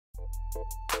Hi,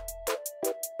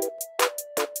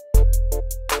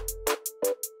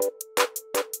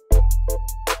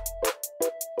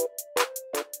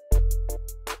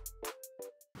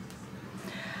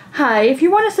 if you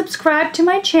want to subscribe to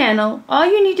my channel, all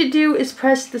you need to do is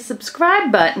press the subscribe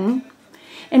button.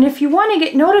 And if you want to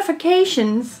get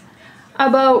notifications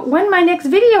about when my next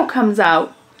video comes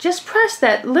out, just press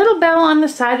that little bell on the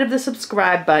side of the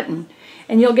subscribe button.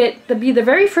 And you'll get to be the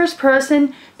very first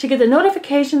person to get the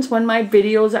notifications when my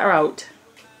videos are out.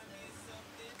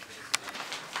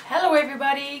 Hello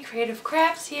everybody, Creative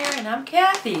Crafts here, and I'm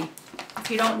Kathy, if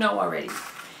you don't know already.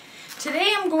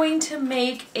 Today I'm going to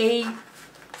make a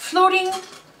floating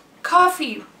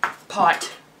coffee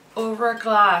pot over a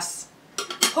glass,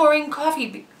 pouring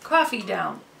coffee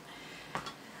down.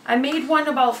 I made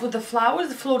one with the flowers,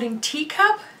 the floating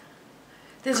teacup.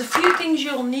 There's a few things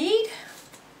you'll need.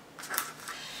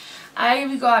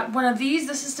 I got one of these.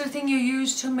 This is the thing you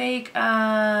use to make,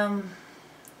 don't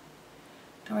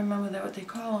remember what they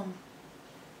call them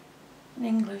in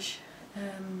English.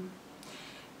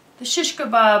 The shish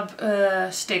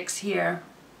kebab sticks here.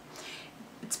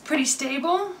 It's pretty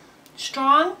stable,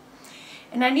 strong,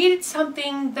 and I needed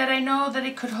something that I know that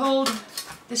it could hold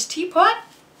this teapot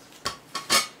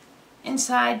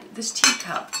inside this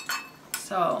teacup.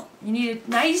 So you need a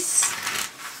nice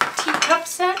teacup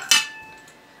set.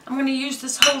 I'm going to use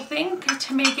this whole thing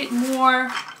to make it more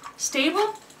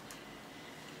stable.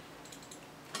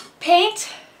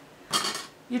 Paint,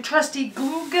 your trusty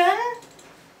glue gun,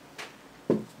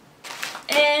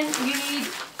 and you need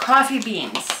coffee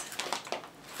beans.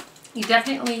 You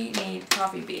definitely need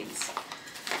coffee beans.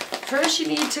 First you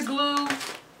need to glue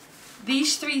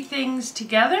these three things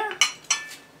together.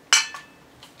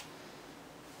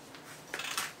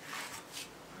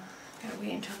 Gotta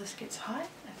wait until this gets hot.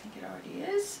 I think it already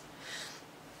is.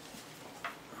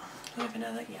 Do I have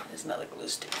another? Yeah, there's another glue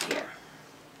stick here.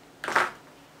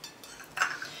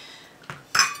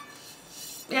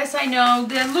 Yes, I know,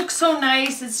 they look so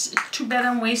nice. It's too bad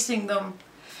I'm wasting them.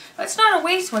 But it's not a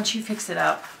waste once you fix it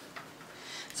up.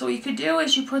 So what you could do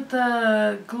is you put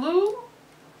the glue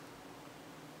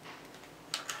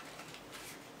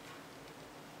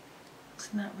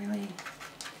it's not really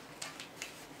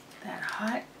that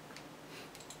hot,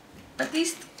 but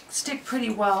these stick pretty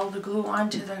well, the glue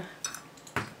onto the,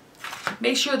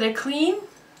 make sure they're clean.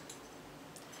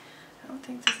 I don't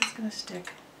think this is going to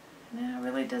stick. No, it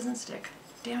really doesn't stick.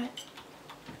 Damn it.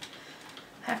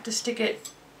 Have to stick it.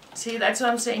 See, that's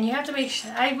what I'm saying. You have to make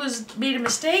sure. I made a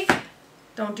mistake.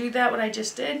 Don't do that, what I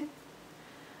just did.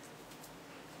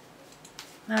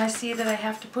 Now I see that I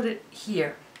have to put it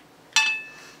here.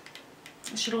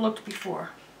 I should have looked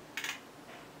before.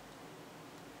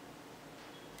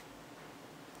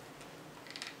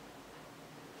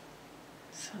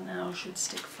 So now it should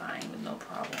stick fine with no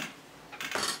problem.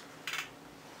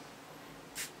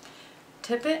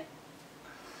 Tip it.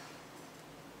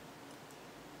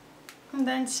 And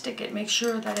then stick it. Make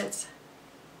sure that it's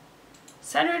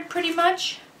centered pretty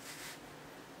much.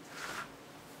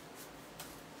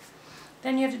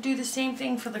 Then you have to do the same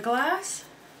thing for the glass.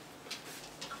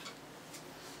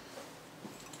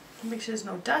 Make sure there's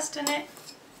no dust in it.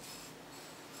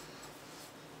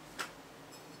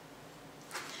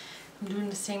 I'm doing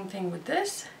the same thing with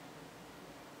this.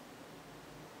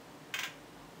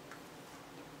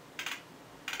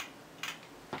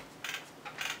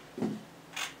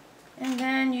 And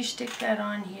then you stick that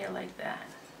on here like that.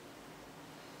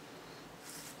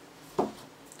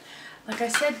 Like I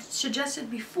suggested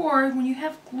before, when you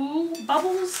have glue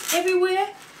bubbles everywhere,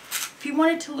 if you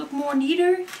want it to look more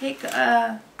neater, take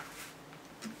a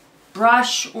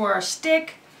brush or a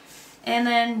stick and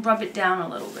then rub it down a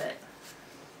little bit.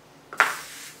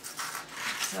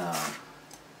 So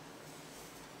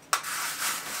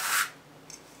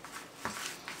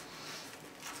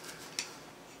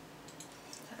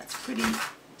that's pretty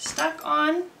stuck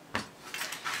on.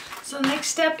 So the next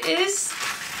step is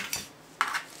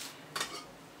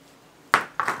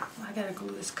I gotta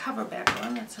glue this cover back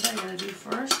on. That's what I gotta do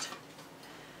first.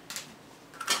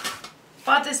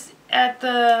 Bought this at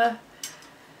the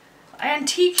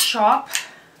antique shop.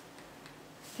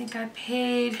 I think I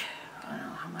paid, I don't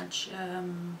know how much,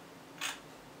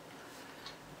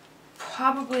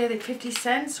 probably I think 50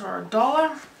 cents or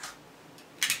 $1.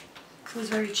 It was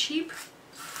very cheap.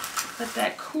 Let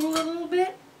that cool a little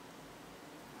bit,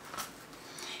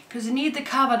 because you need the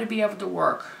cover to be able to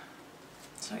work.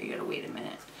 So you gotta wait a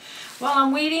minute. While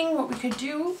I'm waiting, what we could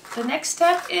do, the next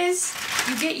step is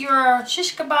you get your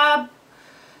shish kebab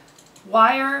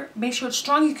wire, make sure it's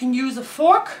strong. You can use a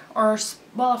fork, or,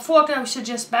 well, a fork I would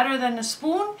suggest better than a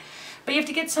spoon, but you have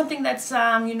to get something that's,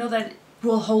 you know, that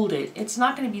will hold it. It's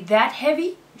not going to be that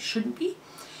heavy. It shouldn't be.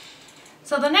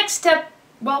 So the next step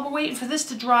while we're waiting for this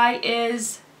to dry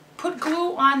is put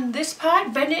glue on this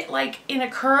part, bend it like in a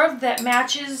curve that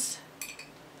matches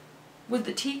with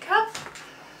the teacup.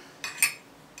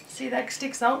 See, that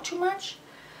sticks out too much.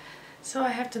 So I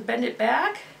have to bend it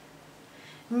back.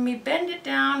 Let me bend it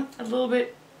down a little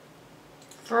bit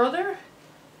further.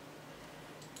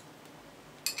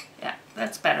 Yeah,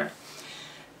 that's better.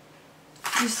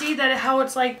 You see that how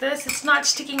it's like this? It's not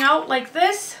sticking out like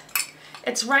this.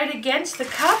 It's right against the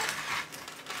cup.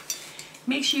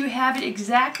 Make sure you have it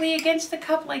exactly against the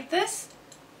cup like this.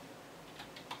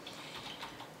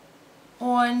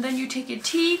 And then you take your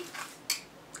tea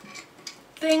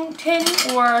tin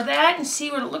or that and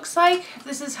see what it looks like. If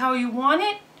this is how you want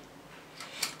it.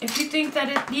 If you think that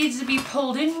it needs to be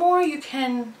pulled in more, you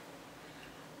can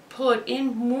pull it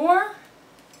in more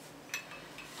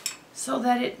so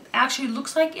that it actually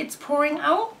looks like it's pouring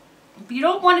out. But you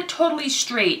don't want it totally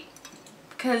straight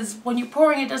because when you're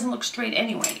pouring it doesn't look straight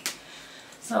anyway.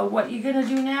 So what you're going to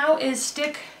do now is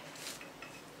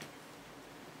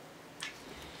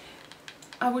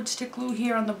I would stick glue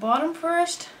here on the bottom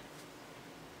first.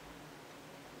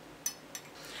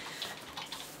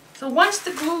 So once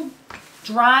the glue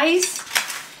dries,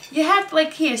 you have,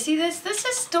 like here, see this? This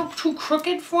is still too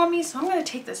crooked for me, so I'm going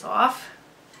to take this off.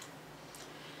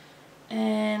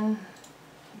 And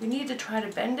we need to try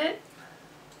to bend it.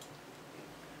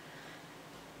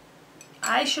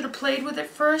 I should have played with it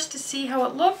first to see how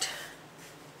it looked.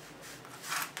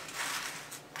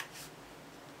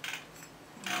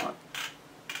 No.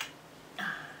 Yeah,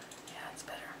 it's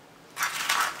better.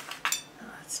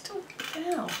 Oh, it's still, what the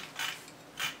hell?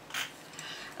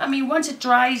 I mean, once it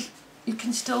dries, you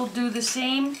can still do the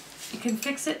same. You can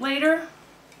fix it later.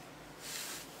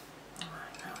 Oh,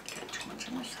 now I got too much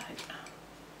on my side.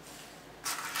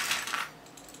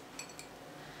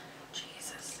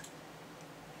 Jesus.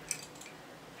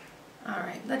 All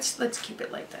right, let's keep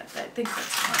it like that. I think that's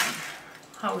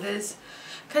fine, how it is.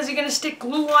 Because you're going to stick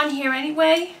glue on here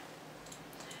anyway.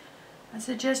 I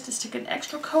suggest to stick an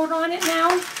extra coat on it now,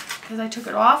 because I took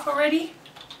it off already.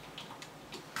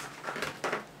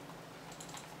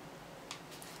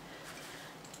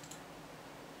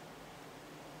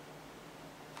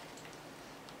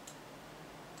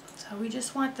 So we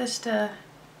just want this to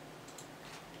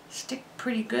stick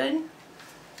pretty good.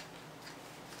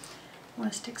 I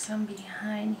want to stick some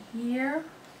behind here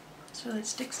so that it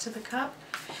sticks to the cup.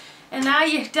 And now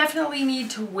you definitely need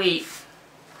to wait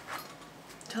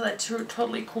until that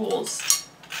totally cools.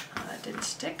 Oh, that didn't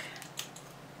stick.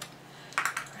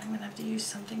 I'm going to have to use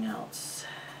something else.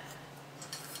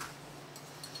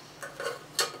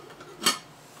 I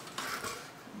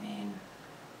mean,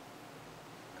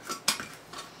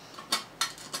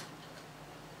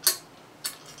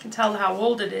 you can tell how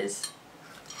old it is.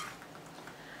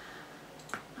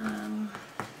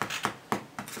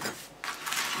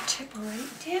 Tip already.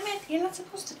 Damn it, you're not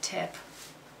supposed to tip.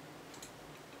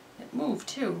 It moved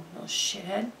too, little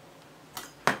shithead.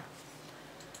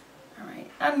 Alright,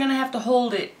 I'm gonna have to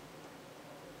hold it.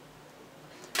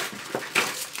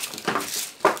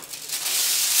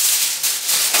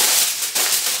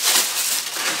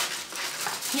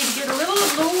 Need to get a little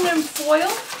aluminum foil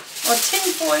or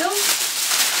tin foil.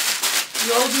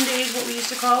 The olden days, what we used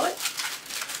to call it.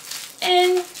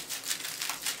 And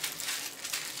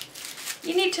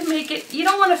you need to make it, you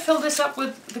don't want to fill this up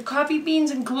with the coffee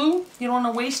beans and glue. You don't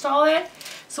want to waste all that.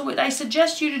 So what I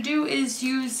suggest you to do is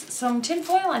use some tin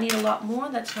foil. I need a lot more,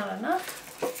 that's not enough.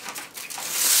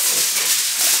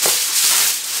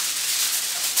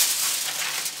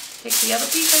 Take the other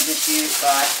piece I just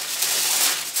got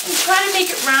and try to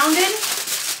make it rounded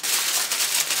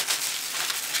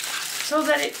so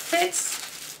that it fits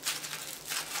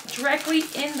directly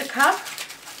in the cup.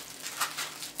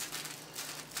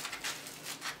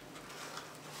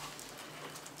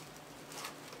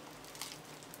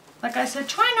 Like I said,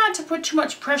 try not to put too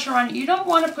much pressure on it. You don't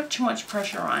want to put too much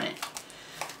pressure on it.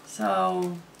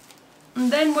 So,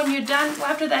 and then when you're done,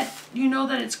 after that, you know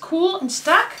that it's cool and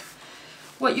stuck.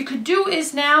 What you could do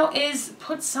is now is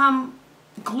put some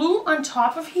glue on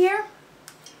top of here.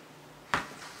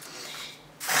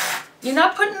 You're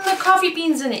not putting the coffee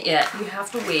beans in it yet. You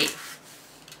have to wait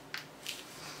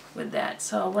with that.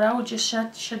 So what I would just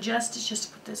suggest is just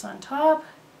to put this on top.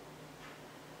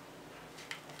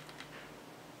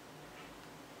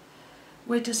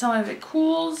 Wait till some of it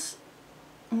cools,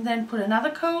 and then put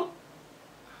another coat.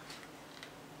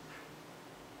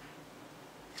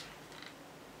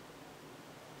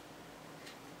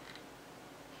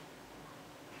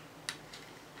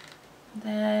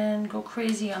 Then go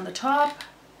crazy on the top.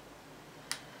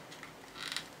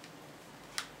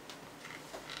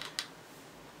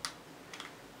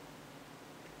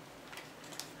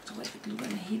 So wait, the glue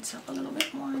gun heats up a little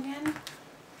bit more again.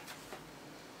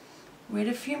 Wait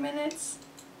a few minutes.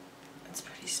 It's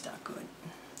pretty stuck good.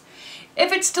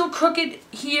 If it's still crooked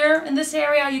here in this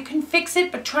area, you can fix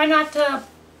it, but try not to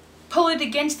pull it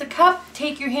against the cup.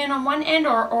 Take your hand on one end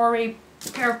or a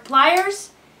pair of pliers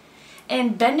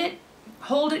and bend it,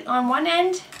 hold it on one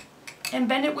end and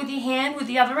bend it with your hand with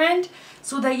the other end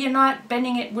so that you're not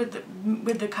bending it with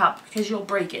the cup because you'll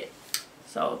break it.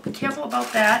 So be careful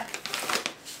about that.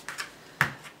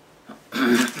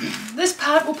 This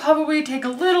part will probably take a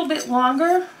little bit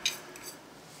longer.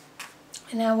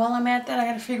 And now while I'm at that, I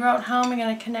got to figure out how I'm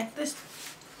going to connect this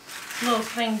little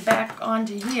thing back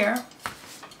onto here.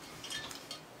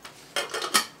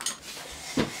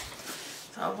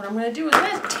 So what I'm going to do is I'm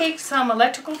going to take some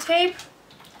electrical tape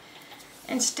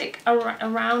and stick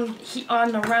around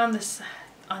this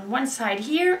on one side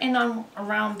here and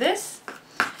around this.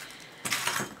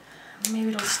 Maybe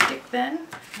it'll stick then.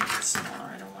 Make it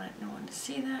smaller. I don't want no one to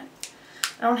see that.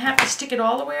 I don't have to stick it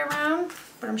all the way around,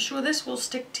 but I'm sure this will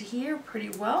stick to here pretty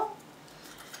well.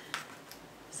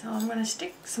 So I'm going to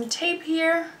stick some tape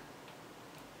here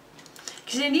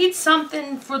because you need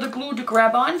something for the glue to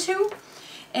grab onto,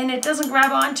 and it doesn't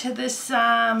grab onto this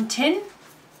tin. I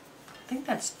think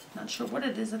that's, not sure what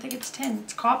it is. I think it's tin.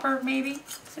 It's copper maybe.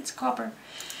 It's copper.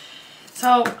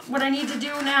 So what I need to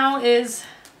do now is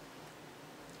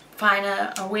find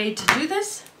a way to do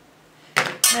this.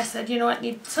 And I said, you know what, I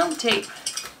need some tape.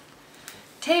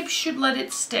 Tape should let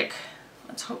it stick.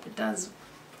 Let's hope it does.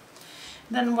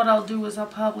 Then what I'll do is I'll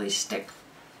probably stick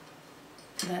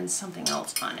then something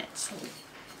else on it. So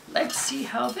let's see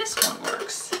how this one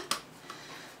works.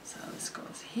 So this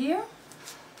goes here.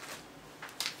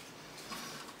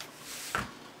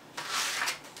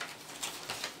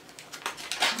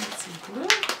 Get some glue.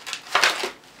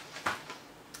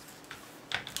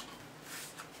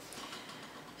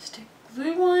 Stick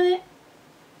glue on it.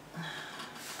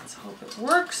 Let's hope it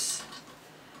works.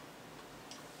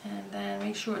 And then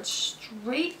make sure it's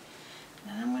straight.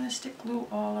 And I'm going to stick glue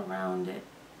all around it,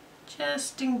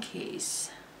 just in case.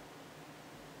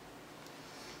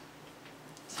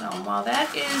 So while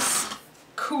that is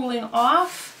cooling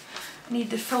off, I need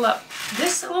to fill up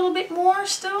this a little bit more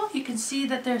still. You can see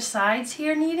that their sides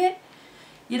here need it.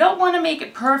 You don't want to make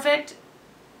it perfect.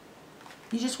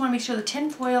 You just want to make sure the tin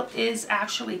foil is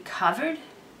actually covered.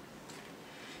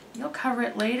 You'll cover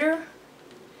it later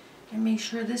and make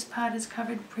sure this part is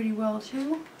covered pretty well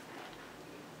too.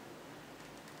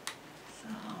 So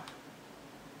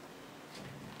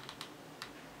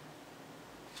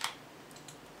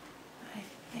I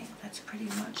think that's pretty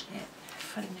much it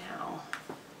for now.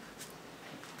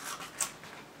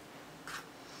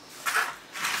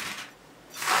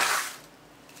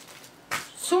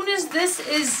 Soon as this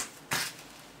is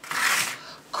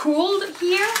cooled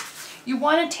here, you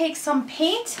want to take some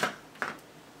paint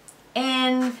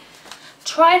and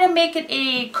try to make it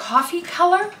a coffee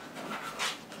color.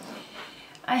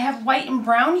 I have white and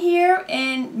brown here,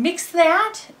 and mix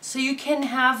that so you can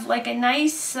have like a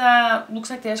nice, looks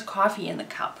like there's coffee in the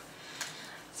cup.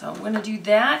 So I'm going to do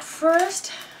that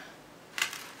first.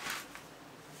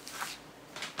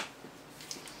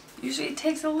 Usually it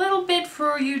takes a little bit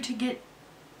for you to get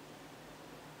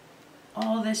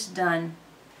all this done.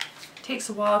 It takes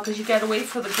a while because you got to wait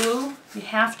for the glue. You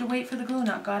have to wait for the glue,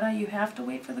 not gotta, you have to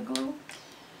wait for the glue.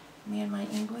 Me and my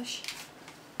English.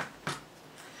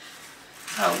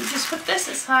 So we just put this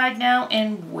aside now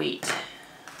and wait.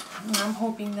 And I'm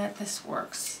hoping that this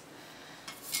works.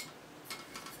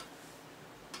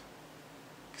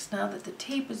 Because now that the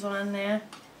tape is on there,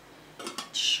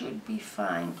 it should be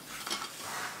fine.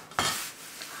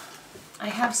 I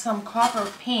have some copper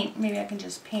paint. Maybe I can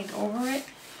just paint over it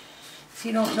so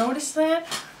you don't notice that.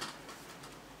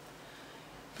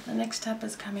 But the next step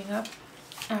is coming up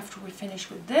after we finish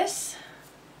with this.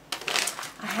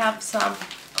 I have some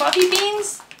coffee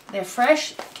beans. They're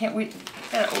fresh. Can't wait.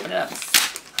 Gotta open it up.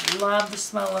 I love the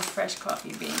smell of fresh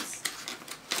coffee beans.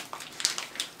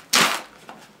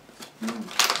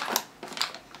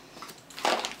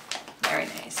 Very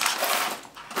nice.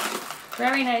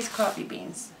 Very nice coffee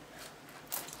beans.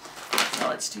 So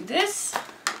let's do this.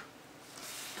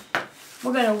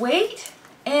 We're going to wait,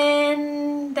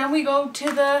 and then we go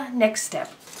to the next step.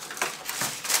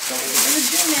 So what we're going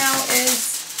to do now is,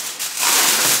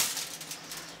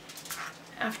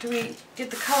 after we get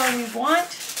the color we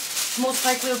want, most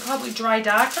likely it'll probably dry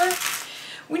darker,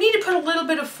 we need to put a little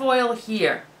bit of foil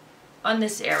here on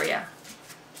this area.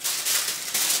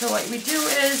 So what we do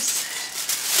is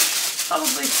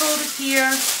probably fold it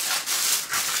here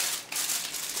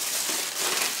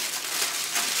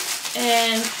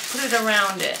and put it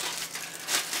around it.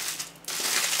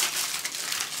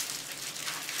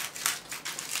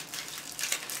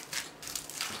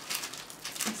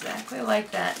 Exactly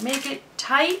like that. Make it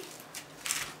tight.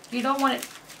 You don't want it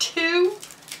too,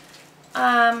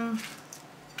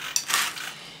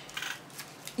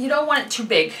 you don't want it too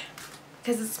big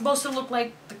because it's supposed to look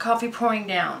like the coffee pouring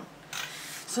down.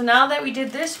 So now that we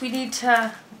did this, we need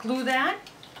to glue that.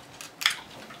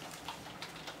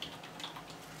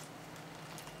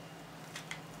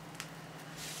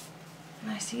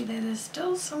 And I see that there's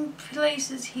still some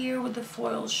places here with the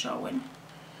foil showing.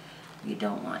 You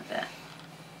don't want that.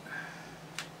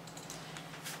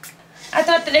 I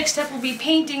thought the next step would be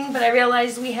painting, but I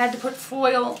realized we had to put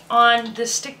foil on the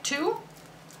stick too.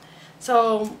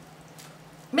 So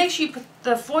make sure you put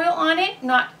the foil on it,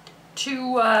 not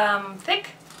too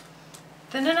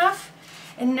thin enough.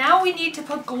 And now we need to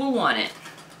put glue on it.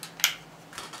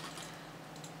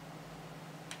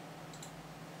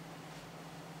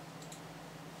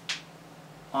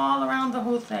 All around the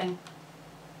whole thing.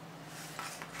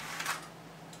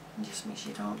 And just make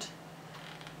sure you don't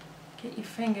get your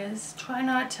fingers. Try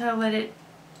not to let it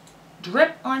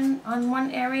drip on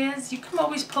one areas. You can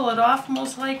always pull it off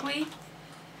most likely.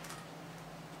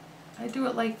 I do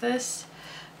it like this.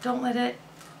 Don't let it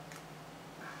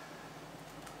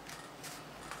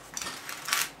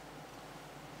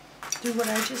do what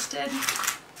I just did.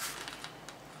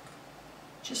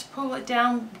 Just pull it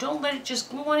down. Don't let it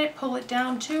just glue on it. Pull it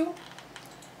down too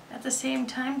at the same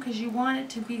time because you want it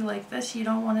to be like this. You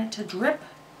don't want it to drip.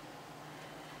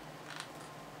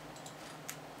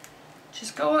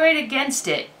 Just go right against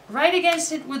it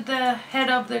with the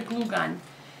head of the glue gun.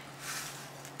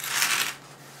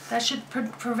 That should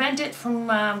prevent it from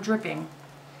dripping.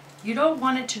 You don't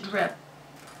want it to drip.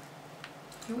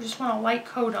 You just want a light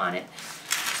coat on it.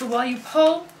 So while you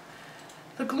pull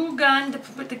the glue gun to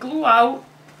put the glue out,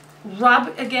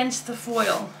 rub against the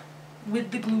foil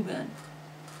with the glue gun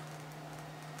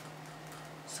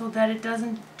so that it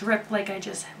doesn't drip like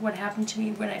what happened to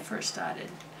me when I first started.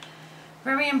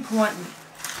 Very important.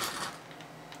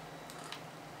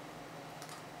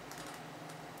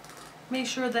 Make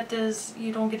sure that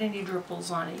you don't get any dripples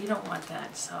on it. You don't want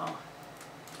that, so.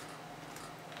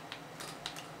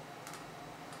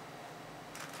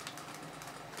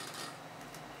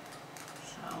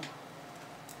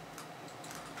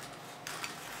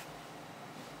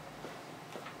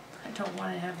 I don't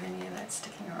want to have any of that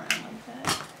sticking around like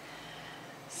that.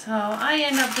 So I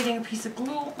end up getting a piece of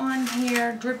glue on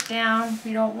here, drip down.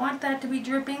 We don't want that to be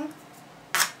dripping.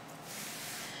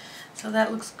 So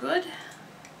that looks good.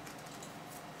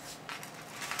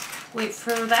 Wait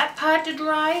for that part to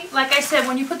dry. Like I said,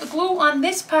 when you put the glue on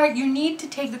this part, you need to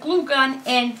take the glue gun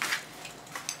and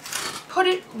put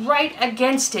it right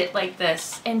against it like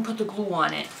this and put the glue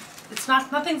on it.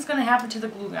 Nothing's going to happen to the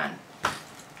glue gun,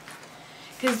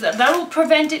 because that will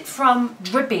prevent it from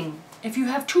dripping. If you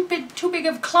have too big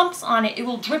of clumps on it, it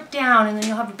will drip down and then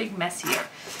you'll have a big mess here.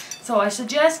 So I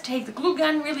suggest take the glue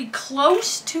gun really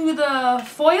close to the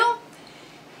foil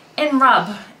and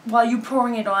rub while you're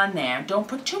pouring it on there. Don't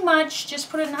put too much, just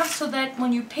put enough so that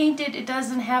when you paint it, it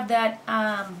doesn't have that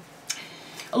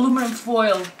aluminum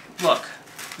foil look.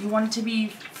 You want it to be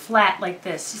flat like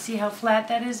this. You see how flat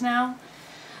that is now?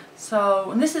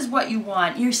 So, and this is what you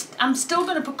want. I'm still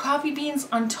going to put coffee beans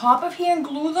on top of here and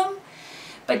glue them,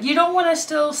 but you don't want to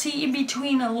still see in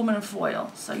between aluminum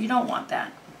foil, so you don't want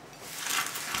that.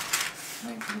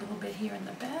 Maybe a little bit here in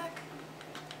the back.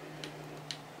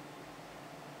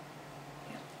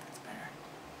 Yeah, that's better.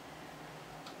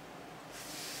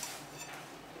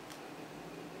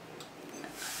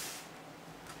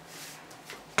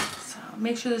 So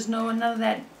make sure there's none of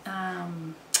that,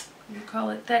 what do you call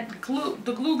it, that glue,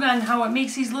 the glue gun, how it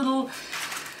makes these little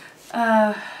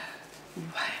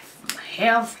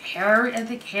hair, I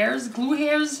think hairs, glue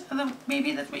hairs,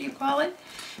 maybe that's what you call it.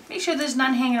 Make sure there's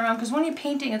none hanging around, because when you're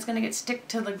painting, it's going to stick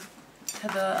to the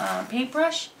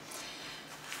paintbrush.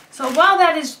 So while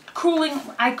that is cooling,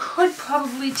 I could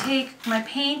probably take my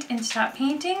paint and start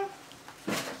painting.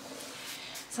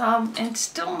 So, and it's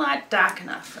still not dark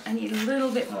enough. I need a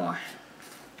little bit more.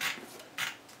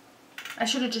 I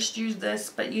should have just used this,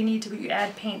 but you need to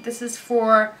add paint. This is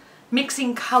for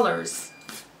mixing colors.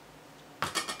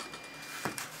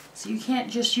 So you can't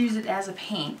just use it as a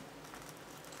paint.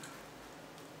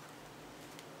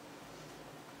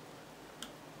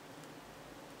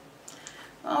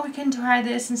 Well, we can try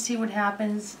this and see what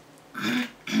happens.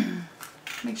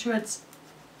 Make sure it's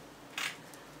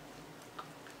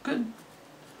good.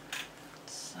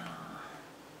 So,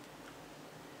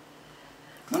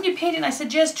 when you're painting, I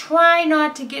suggest try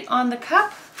not to get on the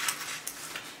cup.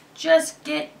 Just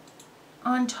get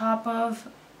on top of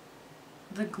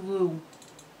the glue.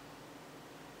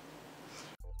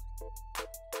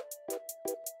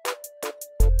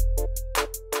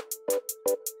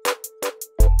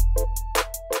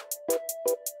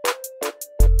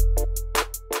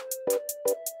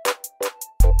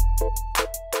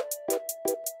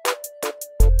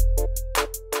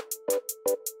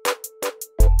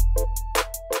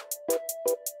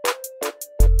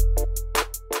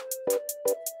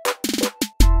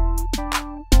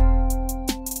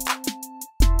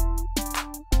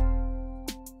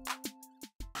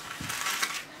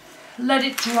 let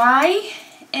it dry,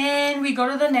 and we go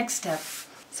to the next step.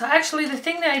 So actually the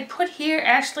thing that I put here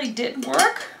actually did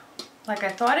work like I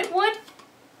thought it would.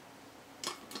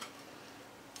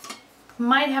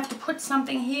 Might have to put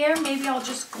something here. Maybe I'll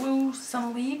just glue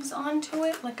some leaves onto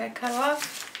it like I cut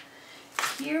off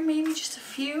here, maybe just a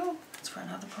few. That's for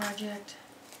another project.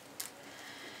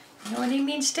 You know what I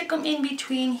mean? Stick them in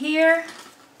between here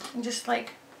and just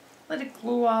like let it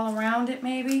glue all around it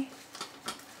maybe.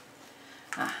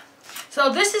 So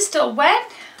this is still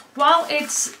wet. While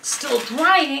it's still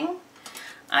drying,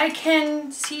 I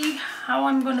can see how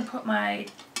I'm going to put my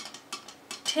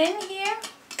tin here.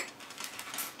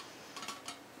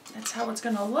 That's how it's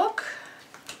going to look.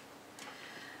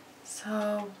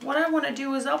 So what I want to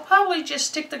do is I'll probably just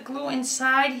stick the glue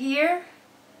inside here.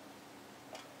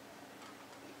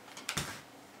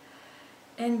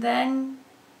 And then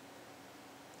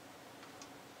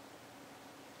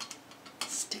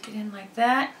stick it in like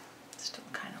that. Still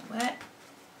kind of wet.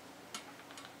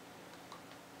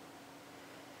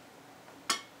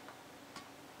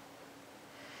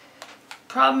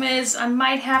 Problem is, I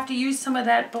might have to use some of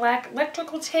that black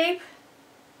electrical tape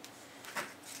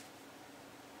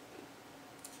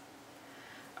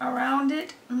around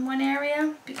it in one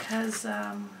area because,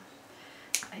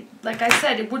 like I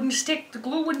said, it wouldn't stick. The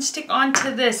glue wouldn't stick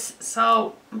onto this,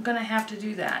 so I'm gonna have to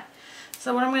do that.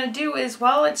 So what I'm gonna do is,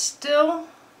 while it's still,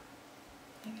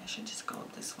 maybe I should just go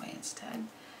this way instead,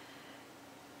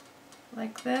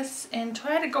 like this, and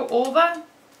try to go over.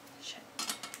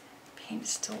 Paint is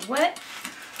still wet.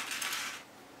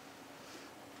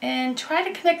 And try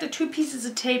to connect the two pieces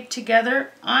of tape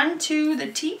together onto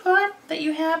the teapot that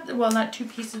you have. Well, not two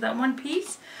pieces, that one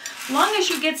piece. As long as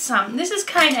you get some. This is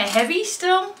kind of heavy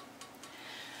still.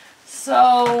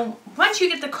 So once you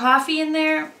get the coffee in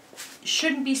there, it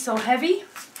shouldn't be so heavy,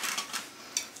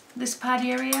 this pot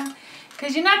area.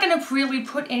 Because you're not going to really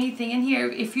put anything in here.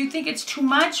 If you think it's too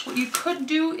much, what you could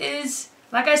do is,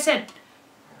 like I said,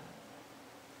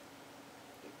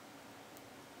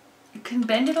 you can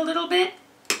bend it a little bit.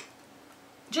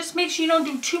 Just make sure you don't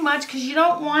do too much because you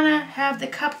don't want to have the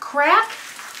cup crack.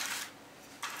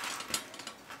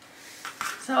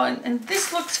 So, and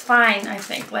this looks fine, I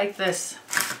think, like this.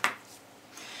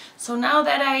 So now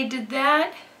that I did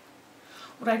that,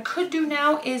 what I could do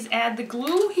now is add the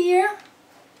glue here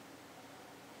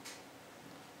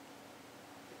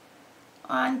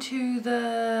onto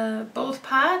the both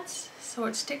pots so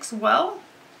it sticks well.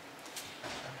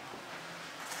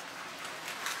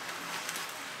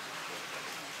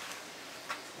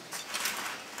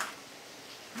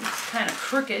 Kind of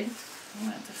crooked. I'm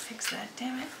gonna have to fix that,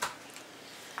 damn it.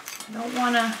 I don't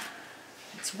wanna,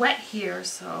 it's wet here,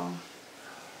 so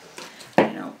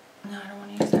I don't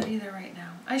wanna use that either right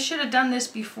now. I should have done this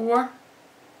before.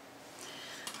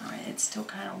 Alright, it's still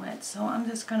kind of wet, so I'm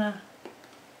just gonna,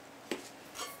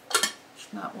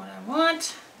 it's not what I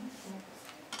want.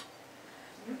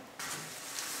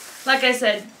 Like I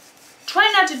said,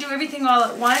 try not to do everything all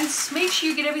at once. Make sure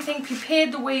you get everything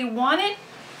prepared the way you want it.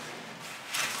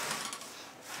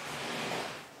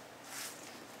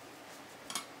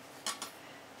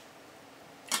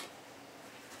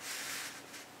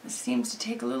 This seems to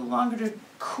take a little longer to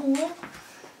cool.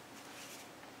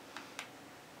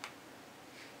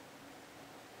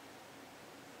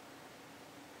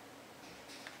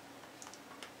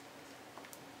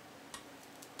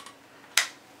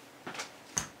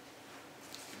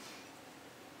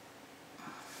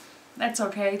 That's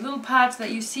okay. Little pots that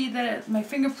you see that my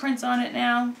fingerprints on it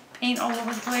now, paint all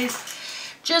over the place,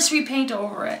 just repaint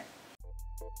over it.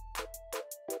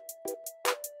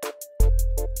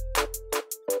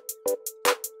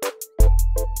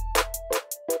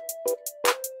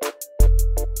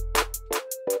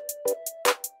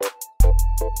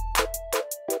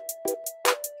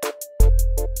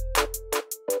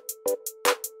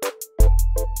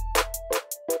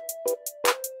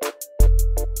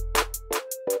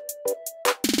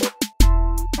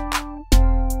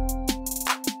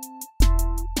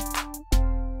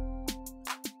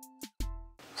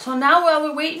 So now while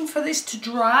we're waiting for this to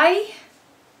dry,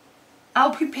 I'll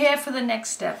prepare for the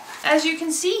next step. As you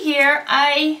can see here,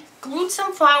 I glued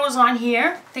some flowers on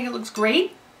here. I think it looks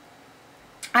great.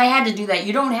 I had to do that.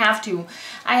 You don't have to.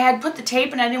 I had put the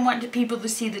tape and I didn't want people to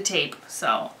see the tape.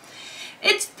 So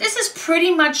this is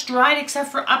pretty much dried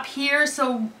except for up here.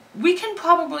 So we can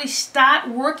probably start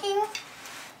working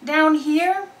down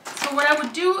here. So what I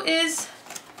would do is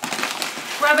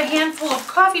grab a handful of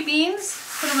coffee beans,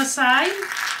 put them aside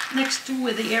next to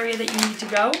where the area that you need to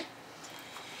go.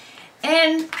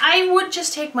 And I would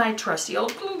just take my trusty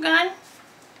old glue gun.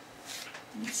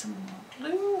 Need some more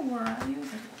glue. Where are you?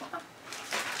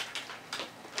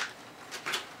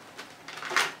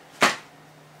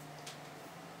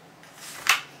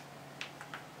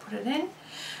 put it in.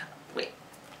 Wait,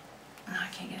 oh, I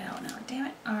can't get it out now, damn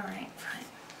it. All right, fine.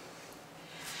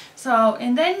 So,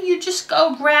 and then you just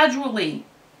go gradually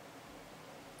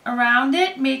around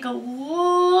it, make a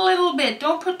little bit.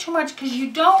 Don't put too much because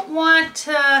you don't want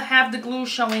to have the glue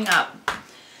showing up.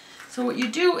 So what you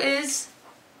do is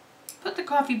put the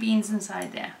coffee beans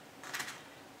inside there.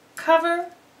 Cover.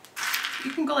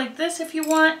 You can go like this if you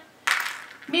want.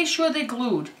 Make sure they're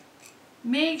glued.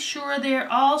 Make sure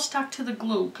they're all stuck to the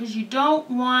glue because you don't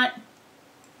want...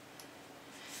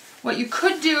 What you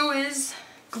could do is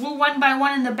glue one by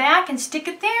one in the back and stick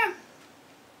it there.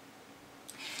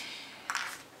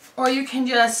 Or you can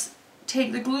just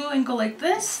take the glue and go like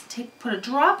this. Put a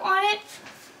drop on it.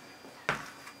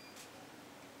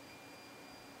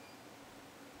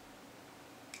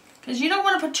 Because you don't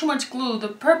want to put too much glue. The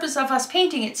purpose of us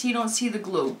painting it so you don't see the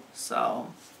glue.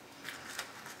 So,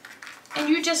 and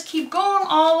you just keep going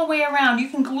all the way around. You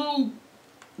can glue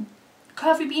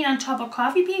coffee bean on top of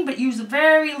coffee bean, but use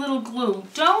very little glue.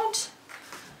 Don't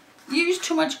use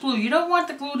too much glue. You don't want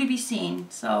the glue to be seen.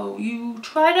 So you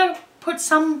try to put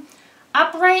some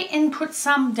upright and put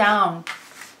some down.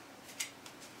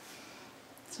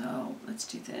 So let's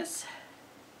do this.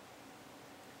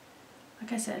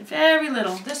 Like I said, very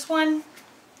little. This one.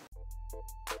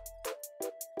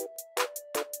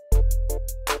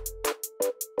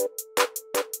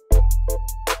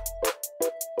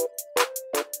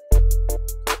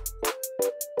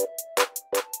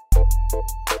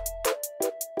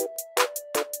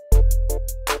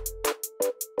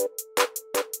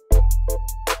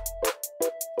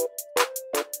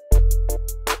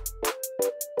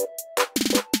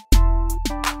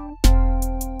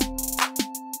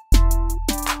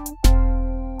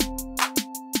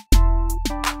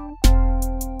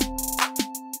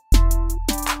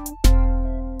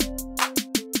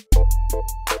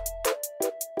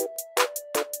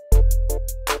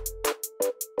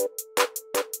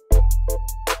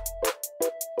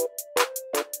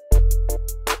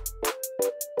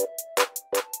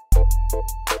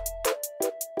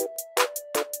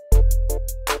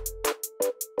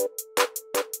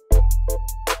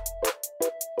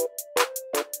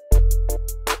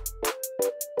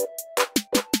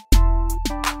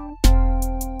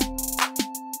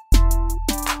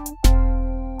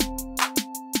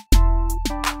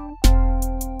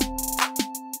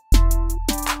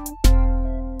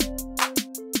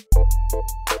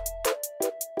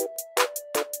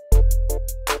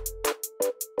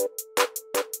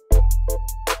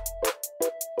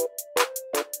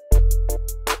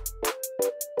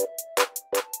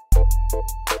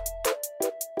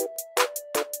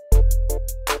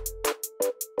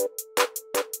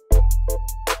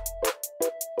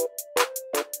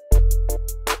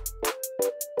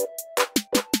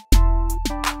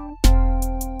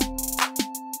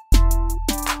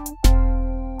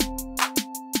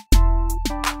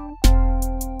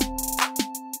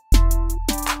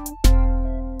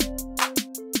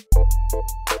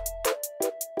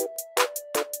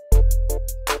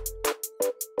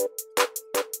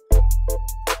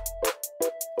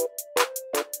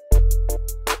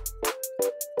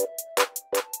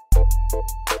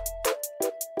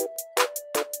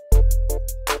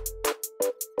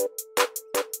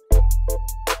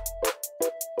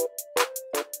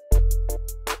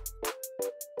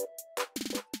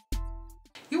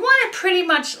 Pretty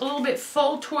much a little bit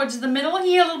full towards the middle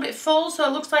here, a little bit full, so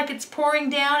it looks like it's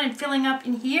pouring down and filling up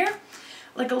in here,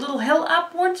 like a little hill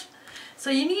upwards.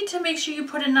 So you need to make sure you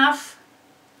put enough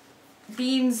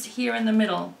beans here in the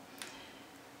middle.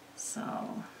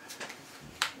 So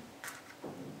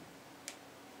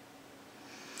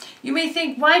you may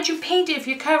think, why'd you paint it if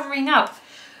you're covering up?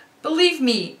 Believe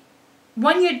me,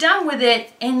 when you're done with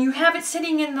it and you have it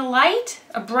sitting in the light,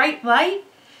 a bright light,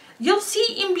 you'll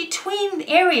see in between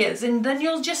areas, and then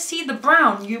you'll just see the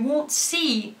brown. You won't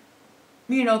see,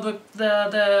 you know,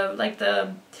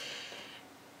 the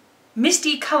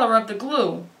misty color of the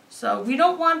glue. So we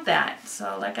don't want that.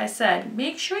 So like I said,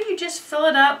 make sure you just fill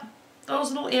it up,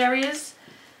 those little areas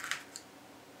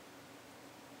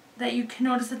that you can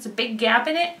notice it's a big gap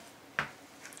in it.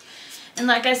 And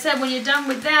like I said, when you're done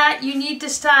with that, you need to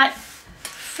start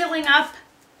filling up.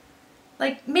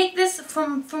 Like make this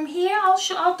from here,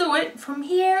 I'll do it from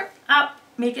here up,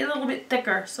 make it a little bit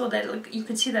thicker so that you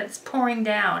can see that it's pouring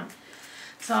down.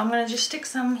 So I'm going to just stick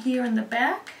some here in the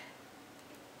back.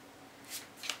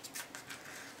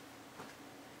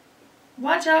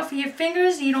 Watch out for your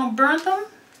fingers, you don't burn them.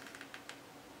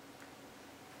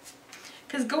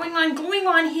 Because gluing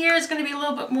on here is going to be a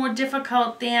little bit more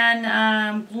difficult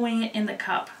than gluing it in the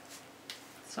cup.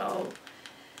 So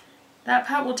that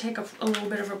part will take a little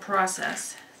bit of a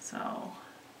process. So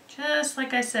just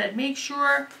like I said, make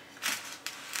sure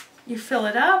you fill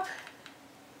it up.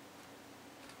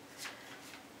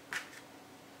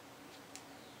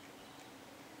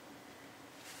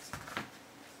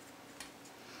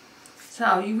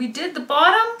 So we did the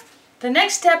bottom. The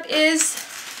next step is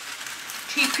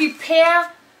to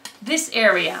prepare this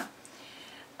area.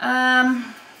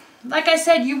 Like I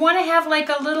said, you want to have like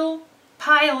a little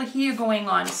pile here going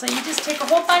on. So you just take a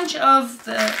whole bunch of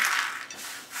the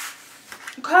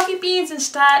coffee beans and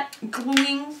start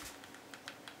gluing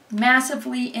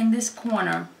massively in this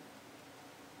corner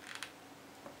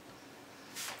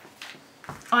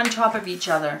on top of each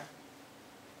other.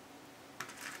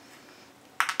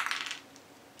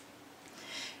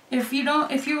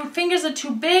 If your fingers are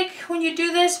too big when you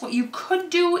do this, what you could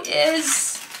do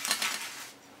is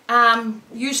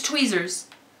use tweezers.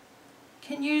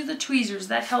 You can use the tweezers,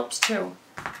 that helps too.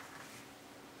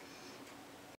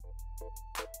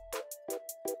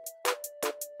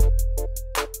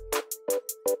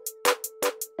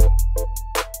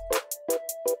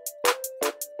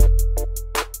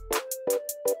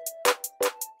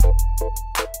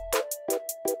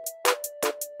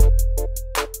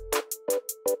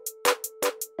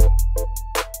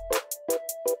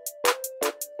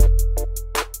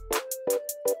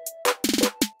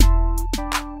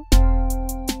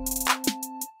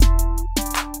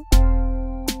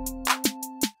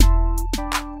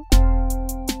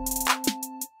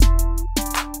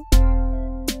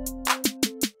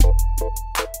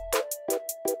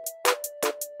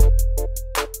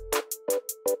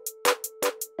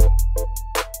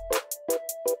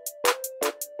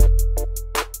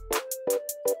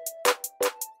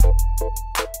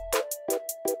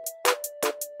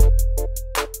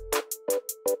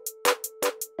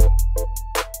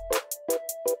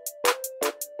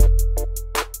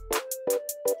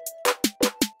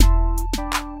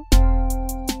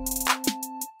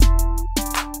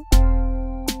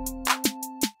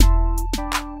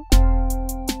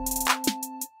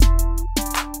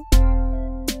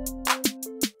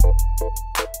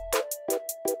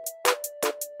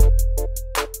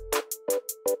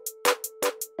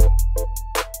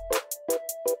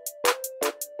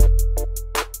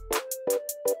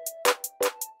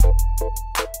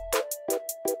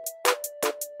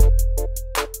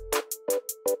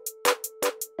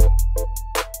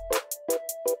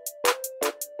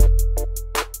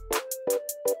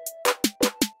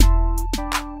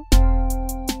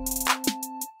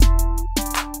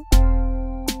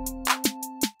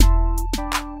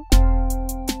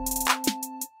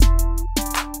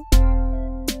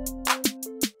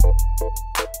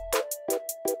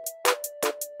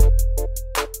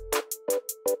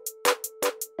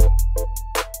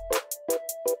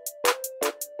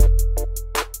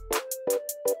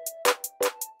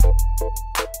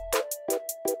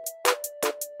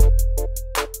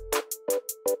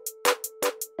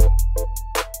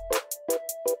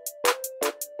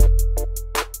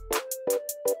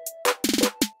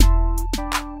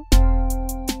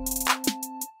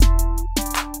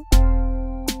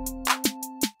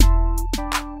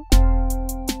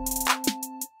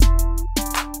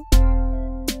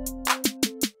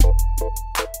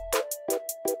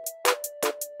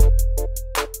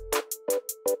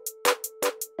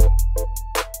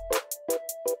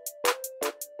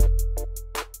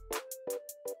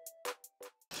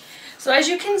 So as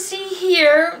you can see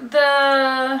here,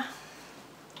 the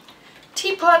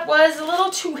teapot was a little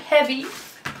too heavy.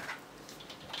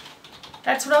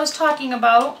 That's what I was talking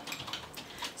about.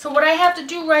 So what I have to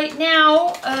do right now,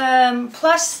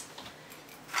 plus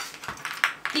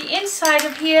the inside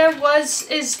of here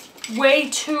is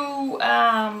way too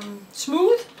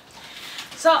smooth.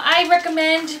 So I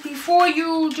recommend before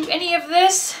you do any of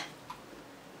this,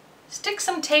 stick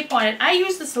some tape on it. I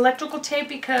use this electrical tape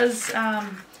because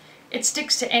it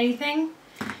sticks to anything.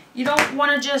 You don't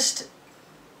want to just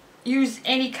use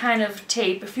any kind of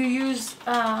tape. If you use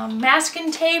masking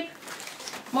tape,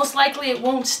 most likely it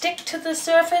won't stick to the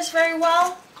surface very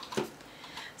well.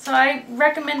 So I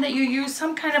recommend that you use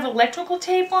some kind of electrical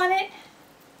tape on it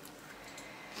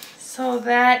so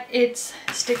that it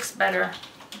sticks better.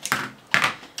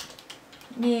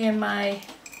 Me and my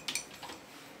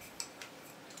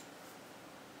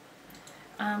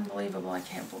unbelievable, I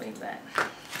can't believe that.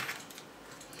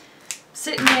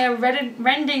 Sitting there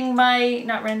making my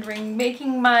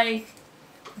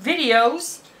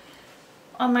videos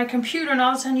on my computer, and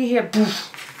all of a sudden you hear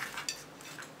boof.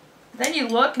 Then you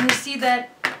look and you see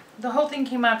that the whole thing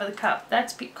came out of the cup.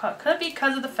 That's could be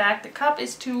because of the fact the cup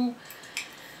is too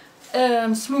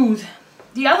smooth.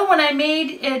 The other one I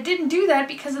made, it didn't do that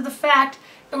because of the fact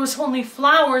it was only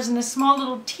flowers in a small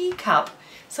little teacup,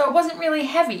 so it wasn't really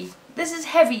heavy. This is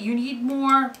heavy. You need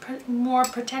more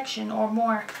protection or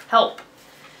more help.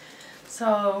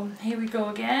 So here we go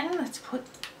again. Let's put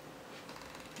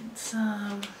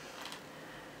some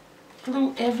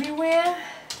glue everywhere.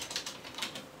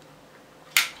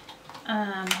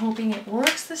 I'm hoping it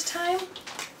works this time.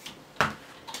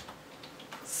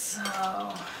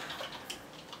 So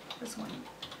this one,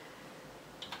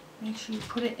 make sure you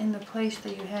put it in the place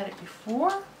that you had it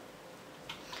before.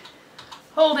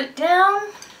 Hold it down.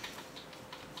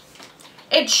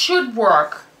 It should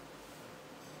work.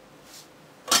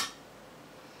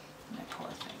 My poor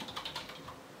thing.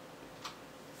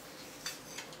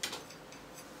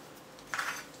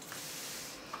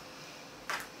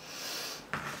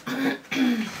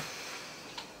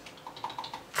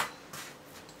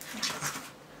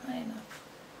 High enough.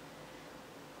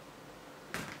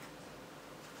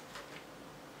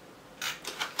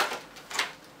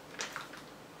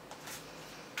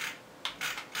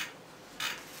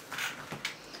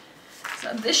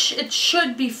 So this, it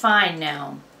should be fine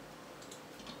now.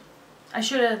 I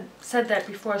should have said that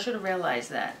before. I should have realized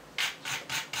that.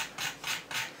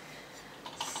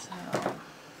 So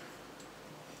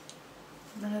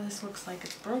none of this looks like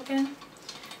it's broken.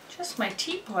 Just my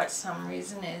teapot, for some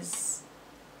reason, is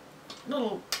a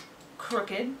little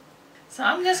crooked. So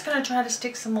I'm just going to try to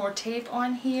stick some more tape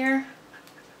on here.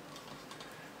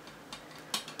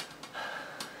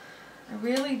 I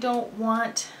really don't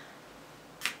want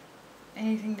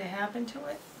anything to happen to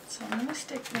it. So I'm going to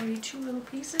stick maybe 2 little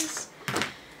pieces.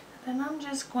 Then I'm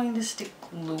just going to stick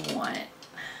glue on it.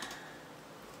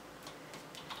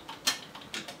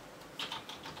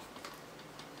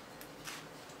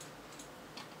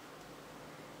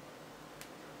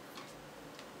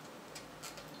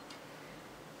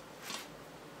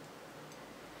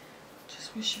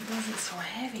 Just wish it wasn't so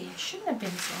heavy. It shouldn't have been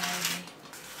so heavy.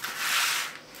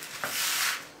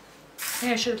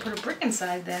 Maybe I should have put a brick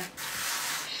inside there.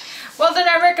 Well, then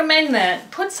I recommend that.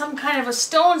 Put some kind of a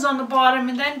stones on the bottom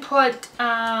and then put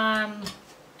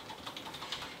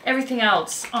everything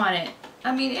else on it.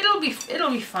 I mean, it'll be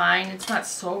fine. It's not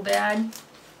so bad.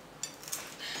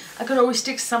 I could always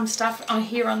stick some stuff on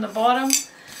here on the bottom.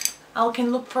 I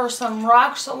can look for some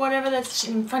rocks or whatever that's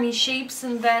in funny shapes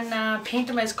and then paint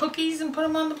them as cookies and put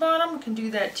them on the bottom. I can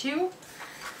do that too.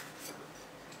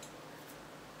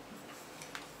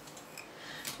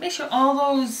 Make sure all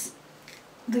those,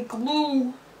 the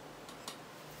glue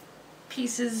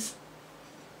pieces,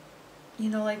 you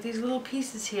know, like these little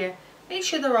pieces here, make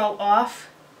sure they're all off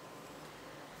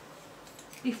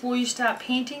before you start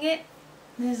painting it.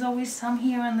 There's always some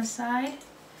here on the side.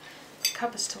 The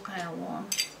cup is still kind of warm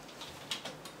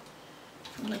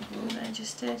from the glue that I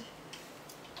just did. You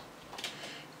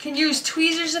can use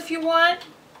tweezers if you want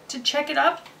to check it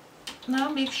up. Now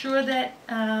make sure that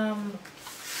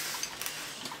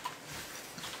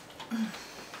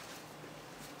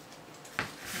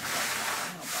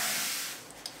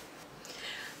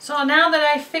so now that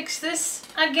I fixed this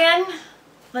again,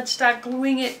 let's start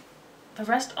gluing it, the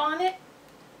rest on it.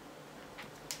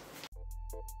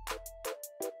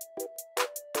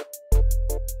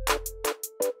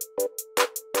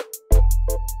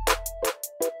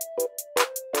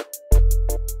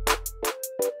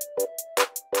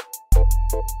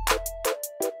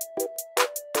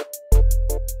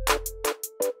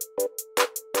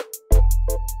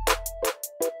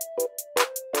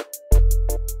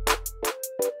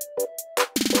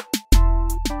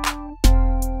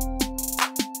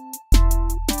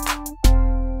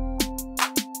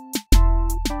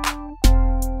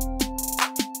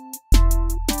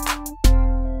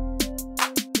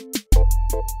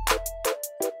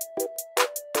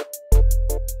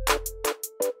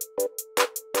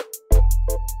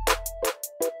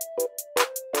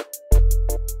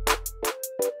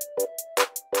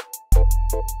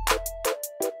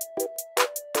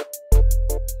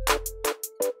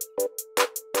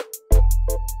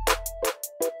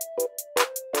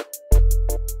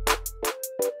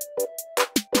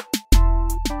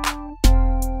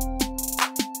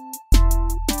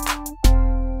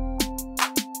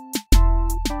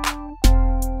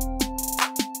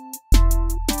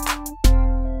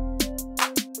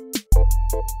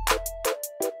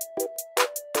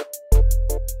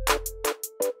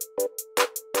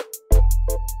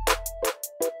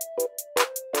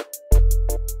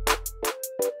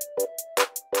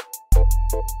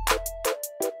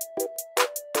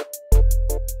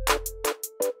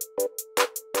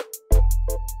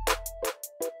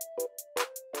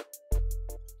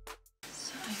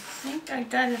 I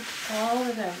got it all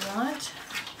that I want,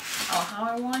 or how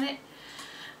I want it.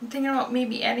 I'm thinking about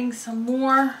maybe adding some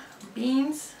more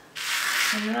beans.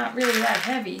 And they're not really that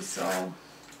heavy, so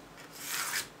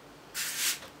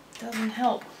it doesn't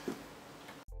help.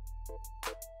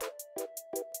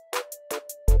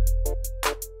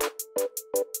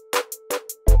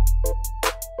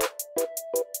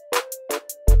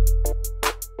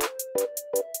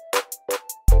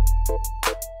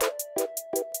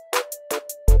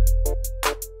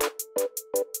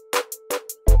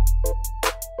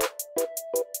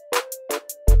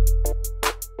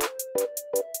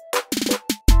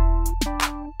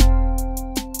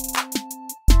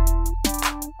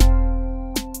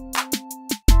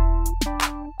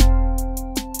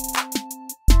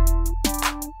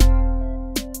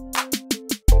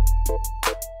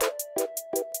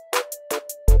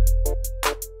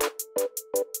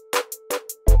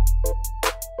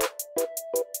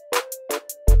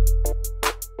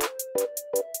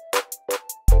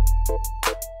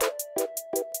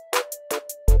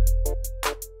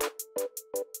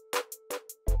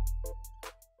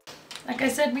 Like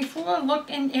I said before, look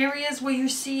in areas where you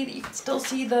see that you can still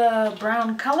see the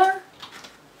brown color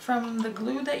from the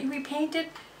glue that you repainted,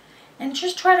 and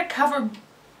just try to cover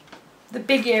the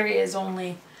big areas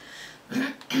only. Take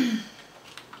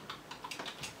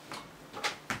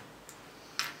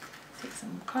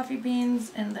some coffee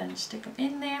beans and then stick them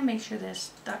in there. Make sure they're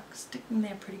sticking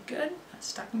there pretty good.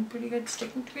 Sticking pretty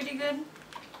good.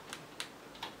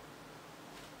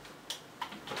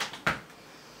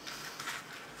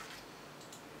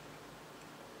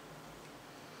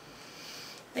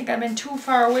 I think I've been too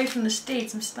far away from the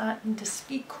States. I'm starting to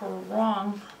speak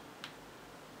wrong,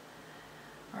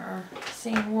 or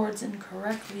saying words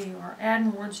incorrectly, or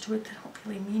adding words to it that don't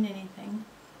really mean anything.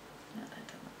 No, that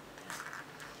doesn't look good.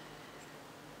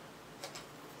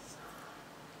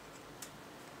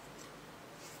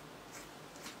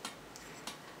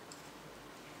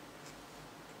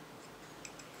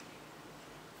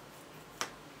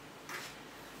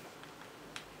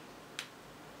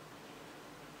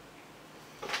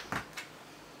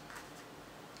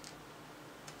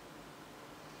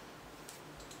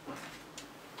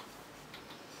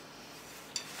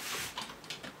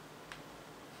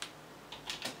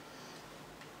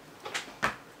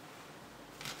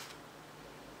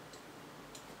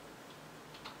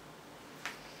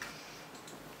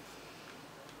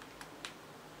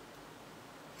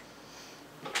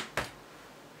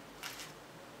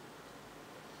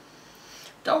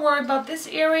 Don't worry about this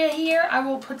area here. I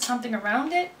will put something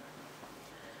around it.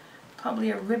 Probably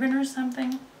a ribbon or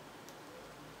something.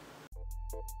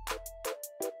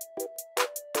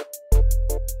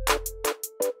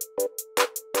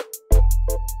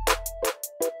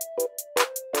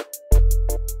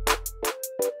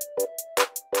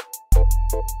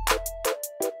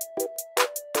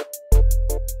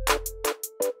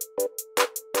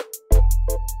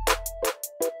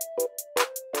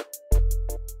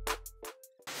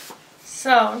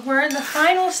 So we're in the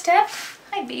final step.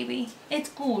 Hi baby, it's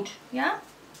good, yeah?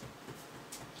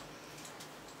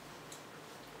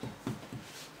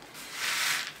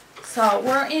 So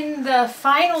we're in the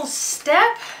final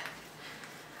step.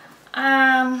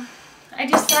 I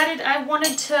decided I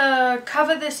wanted to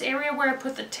cover this area where I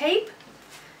put the tape,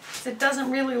 because it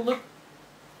doesn't really look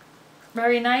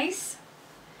very nice.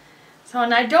 So,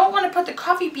 and I don't want to put the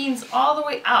coffee beans all the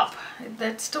way up.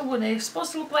 That's still what they're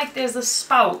supposed to look like. There's a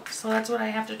spout, so that's what I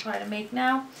have to try to make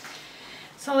now.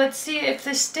 So let's see if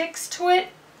this sticks to it.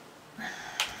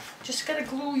 Just gotta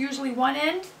glue usually one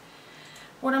end.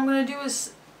 What I'm gonna do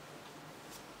is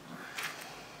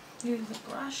use the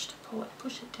brush to pull it,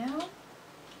 push it down,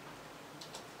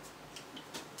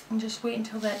 and just wait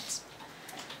until that's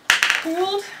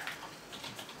cooled.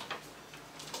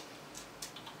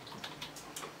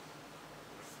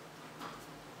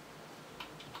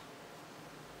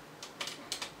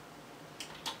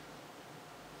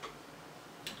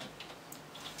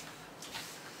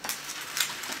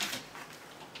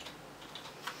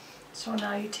 So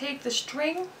now you take the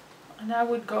string, and I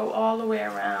would go all the way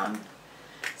around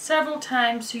several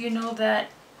times so you know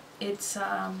that it's,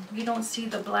 you don't see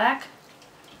the black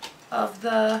of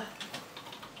the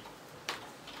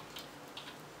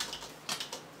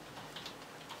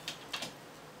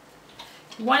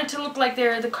you want it to look like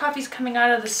the coffee's coming out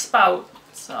of the spout.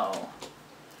 So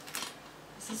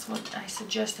this is what I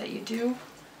suggest that you do.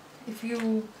 If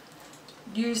you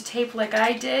use tape like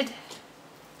I did,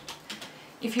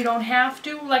 if you don't have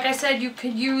to, like I said, you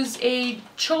could use a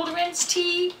children's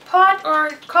tea pot or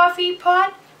coffee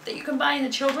pot that you can buy in the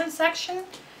children's section.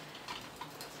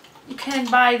 You can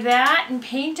buy that and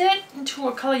paint it into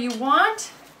a color you want.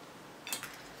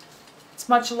 It's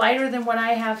much lighter than what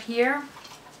I have here.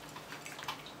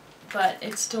 but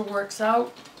it still works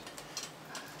out.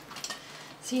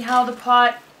 See how the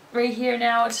pot right here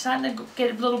now, it's starting to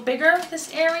get a little bigger,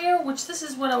 this area, which this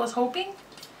is what I was hoping.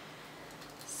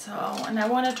 So, and I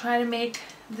want to try to make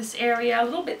this area a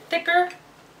little bit thicker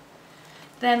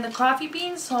than the coffee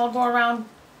beans, so I'll go around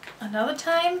another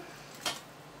time.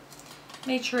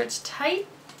 Make sure it's tight.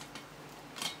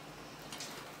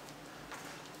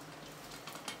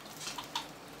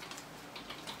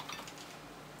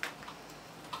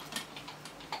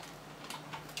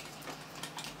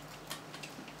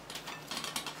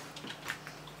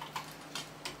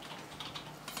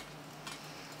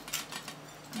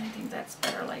 I think that's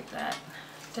better like that,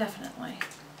 definitely.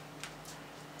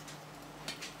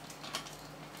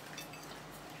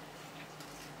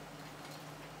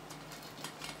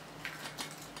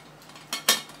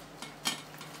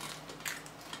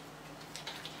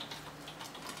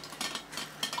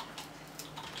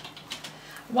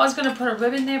 I was going to put a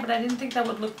ribbon there, but I didn't think that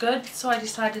would look good, so I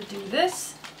decided to do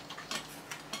this.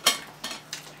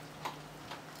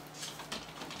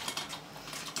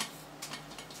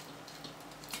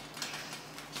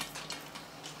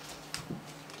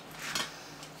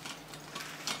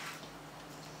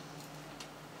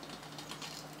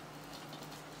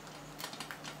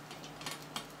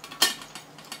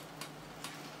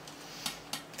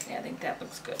 Yeah, I think that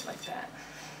looks good like that,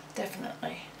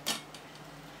 definitely.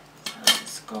 I'll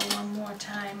just go one more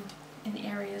time in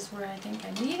areas where I think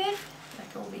I need it,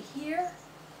 like over here,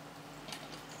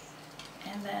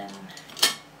 and then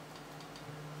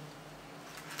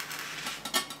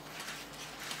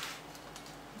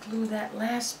glue that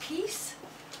last piece.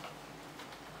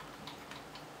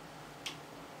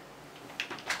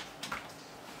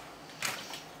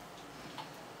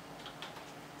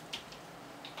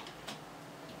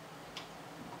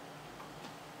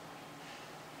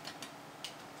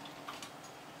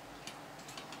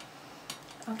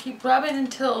 I'll keep rubbing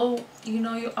until you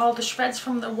know all the shreds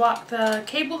from the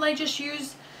cable I just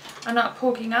used are not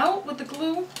poking out with the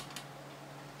glue.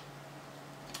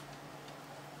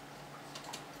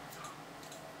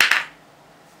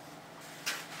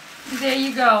 There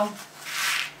you go.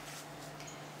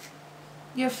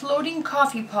 Your floating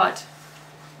coffee pot.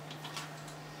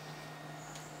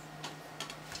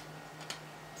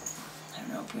 I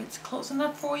don't know if it's close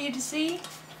enough for you to see.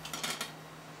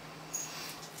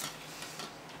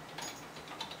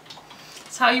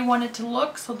 It's how you want it to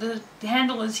look, so the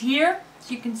handle is here,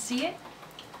 so you can see it.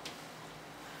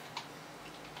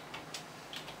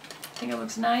 I think it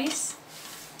looks nice.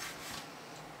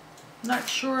 I'm not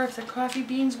sure if the coffee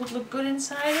beans would look good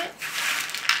inside it.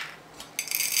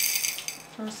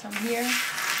 Throw some here.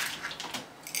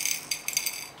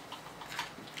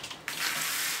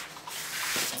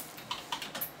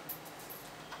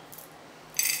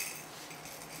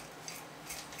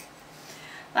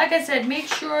 Like I said, make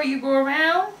sure you go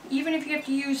around, even if you have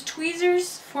to use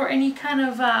tweezers for any kind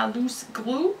of loose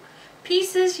glue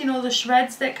pieces, you know, the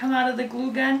shreds that come out of the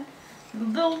glue gun,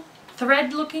 little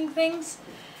thread looking things.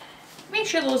 Make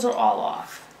sure those are all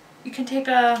off. You can take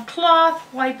a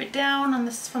cloth, wipe it down on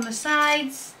from the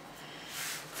sides.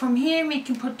 From here, you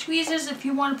can put tweezers. If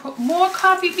you want to put more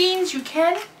coffee beans, you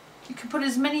can. You can put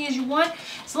as many as you want.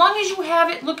 As long as you have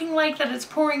it looking like that it's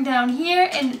pouring down here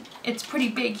and it's pretty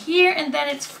big here and then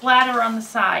it's flatter on the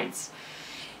sides.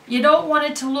 You don't want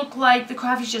it to look like the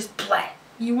coffee's just black.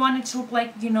 You want it to look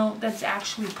like, you know, that's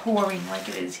actually pouring like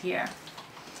it is here.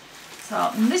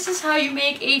 So, and this is how you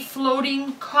make a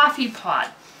floating coffee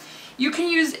pot. You can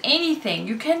use anything.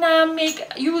 You can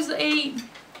use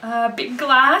a big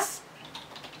glass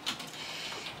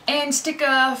and stick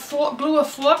a fork, glue a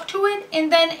fork to it,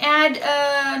 and then add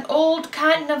an old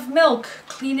carton of milk.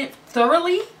 Clean it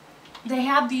thoroughly. They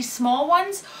have these small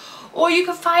ones, or you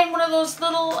can find one of those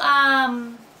little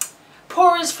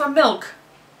pourers for milk.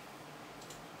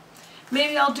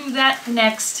 Maybe I'll do that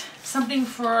next. Something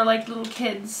for like little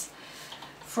kids,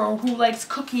 for who likes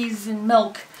cookies and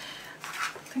milk.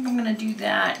 I think I'm gonna do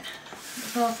that.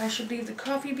 I don't know if I should leave the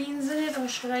coffee beans in it or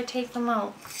should I take them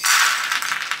out.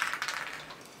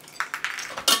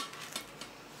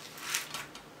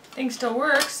 Thing still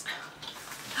works.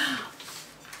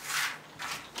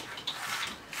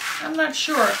 I'm not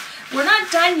sure. We're not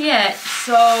done yet,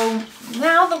 so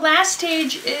now the last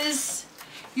stage is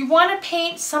you want to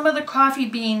paint some of the coffee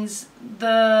beans.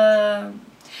 I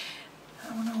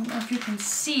don't know if you can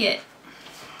see it.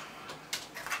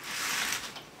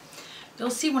 You'll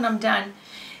see when I'm done.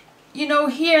 You know,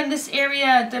 here in this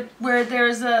area where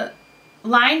there's a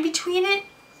line between it,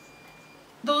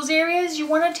 those areas, you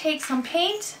want to take some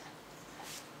paint.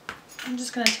 I'm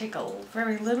just going to take a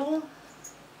very little.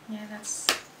 Yeah,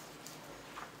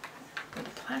 Put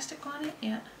the plastic on it,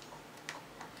 yeah.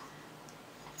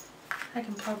 I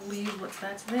can probably use what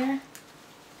that's there.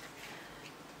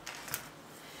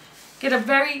 Get a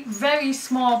very, very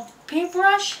small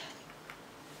paintbrush.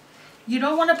 You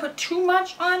don't want to put too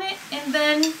much on it, and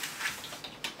then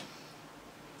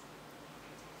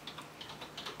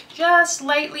just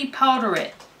lightly powder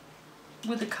it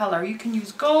with the color. You can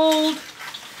use gold,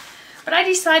 but I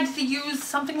decided to use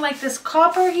something like this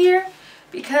copper here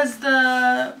because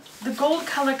the gold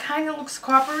color kind of looks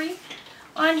coppery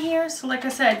on here. So like I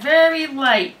said, very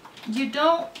light. You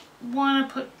don't want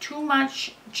to put too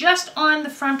much just on the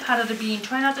front part of the bean.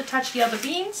 Try not to touch the other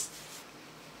beans.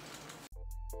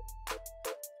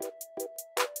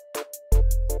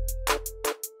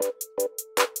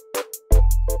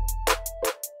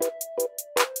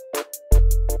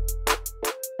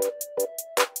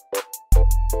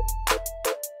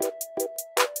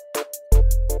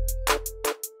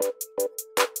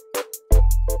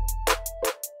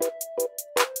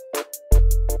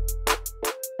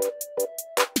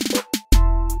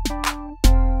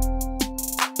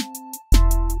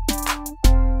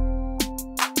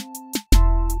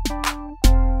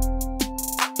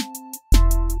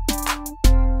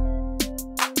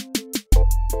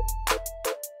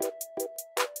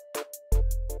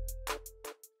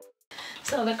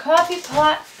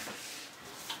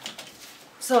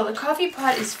 So the coffee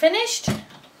pot is finished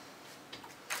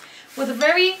with a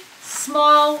very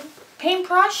small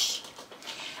paintbrush.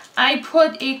 I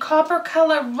put a copper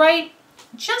color right,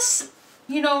 just,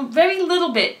 you know, very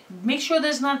little bit. Make sure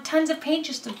there's not tons of paint,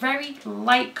 just a very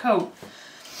light coat.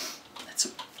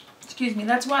 Excuse me,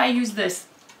 that's why I use this.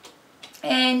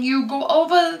 And you go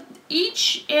over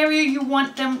each area you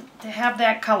want them to have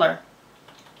that color.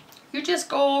 You just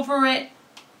go over it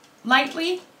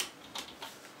lightly,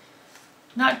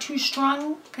 not too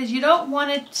strong, because you don't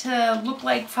want it to look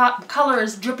like color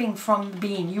is dripping from the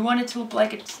bean. You want it to look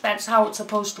like that's how it's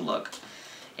supposed to look.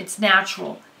 It's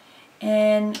natural.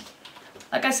 And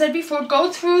like I said before,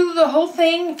 go through the whole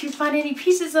thing. If you find any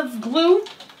pieces of glue,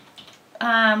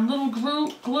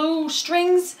 little glue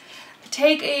strings,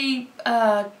 take a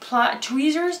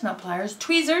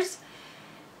tweezers,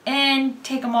 and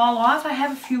take them all off. I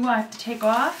have a few I have to take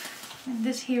off. And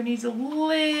this here needs a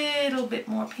little bit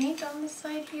more paint on this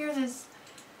side here. This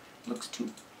looks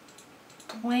too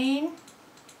plain.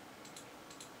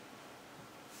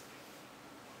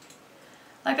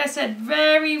 Like I said,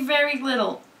 very, very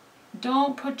little.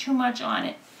 Don't put too much on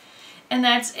it. And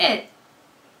that's it.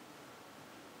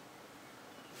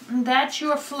 And that's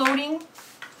your floating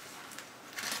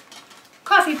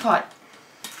coffee pot.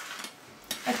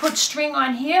 I put string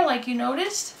on here, like you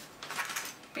noticed,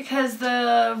 because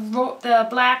the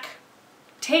black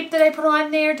tape that I put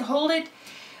on there to hold it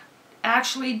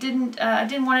actually I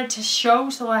didn't want it to show,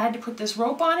 so I had to put this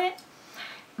rope on it.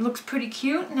 It looks pretty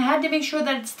cute, and I had to make sure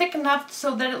that it's thick enough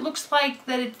so that it looks like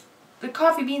that the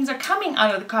coffee beans are coming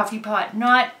out of the coffee pot,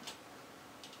 not,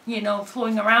 you know,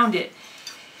 flowing around it.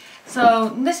 So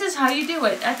this is how you do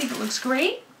it. I think it looks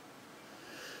great.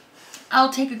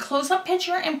 I'll take a close-up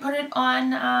picture and put it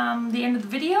on the end of the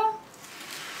video.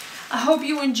 I hope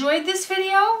you enjoyed this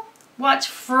video. Watch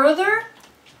further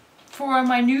for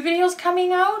my new videos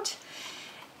coming out.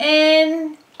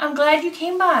 And I'm glad you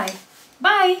came by.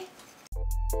 Bye!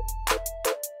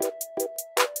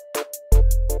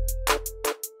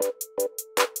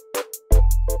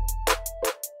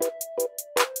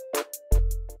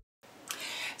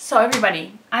 So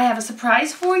everybody, I have a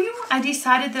surprise for you. I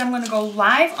decided that I'm going to go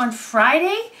live on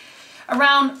Friday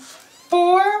around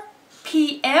 4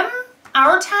 p.m.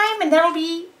 our time, and that'll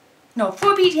be, no,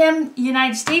 4 p.m.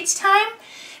 United States time.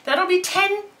 That'll be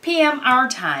 10 p.m. our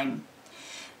time.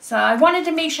 So I wanted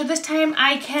to make sure this time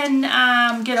I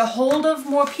can get a hold of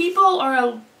more people,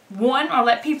 or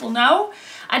let people know.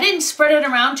 I didn't spread it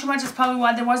around too much. That's probably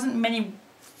why there wasn't many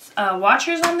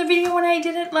watchers on the video when I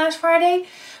did it last Friday.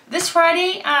 This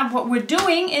Friday, what we're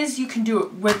doing is you can do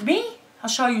it with me. I'll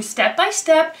show you step by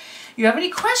step. If you have any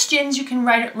questions, you can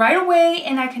write it right away,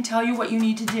 and I can tell you what you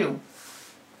need to do.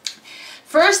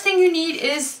 First thing you need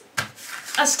is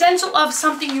a stencil of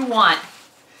something you want.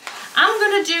 I'm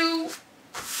going to do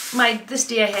this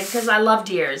deer head because I love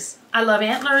deers. I love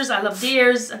antlers. I love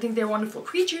deers. I think they're wonderful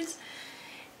creatures.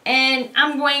 And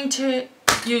I'm going to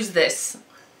use this.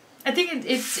 I think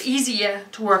it's easier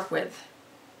to work with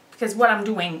because what I'm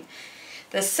doing.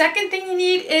 The second thing you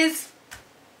need is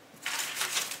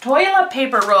toilet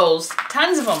paper rolls.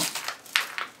 Tons of them.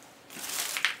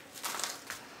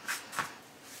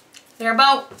 They're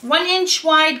about 1 inch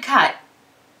wide cut.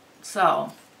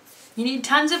 So you need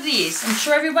tons of these. I'm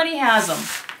sure everybody has them.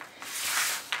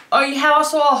 or you have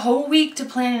also a whole week to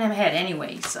plan them ahead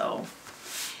anyway, so.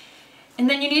 And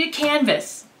then you need a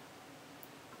canvas.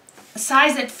 A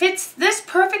size that fits this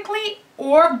perfectly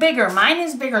or bigger. Mine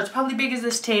is bigger. It's probably big as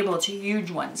this table. It's a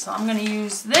huge one. So I'm going to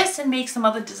use this and make some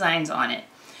other designs on it.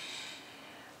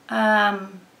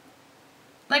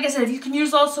 Like I said, you can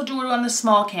also do it on the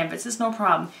small canvas. It's no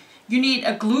problem. You need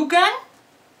a glue gun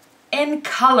and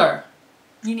color.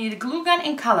 You need a glue gun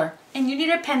and color. And you need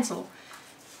a pencil.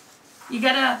 You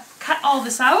got to cut all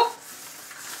this out.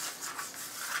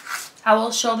 I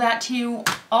will show that to you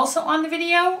also on the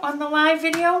video, on the live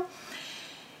video.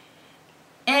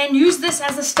 And use this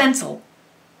as a stencil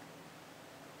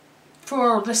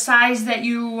for the size that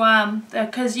you,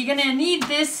 because you're going to need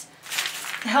this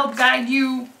to help guide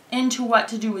you into what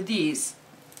to do with these.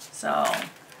 So,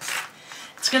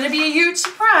 it's going to be a huge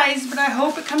surprise, but I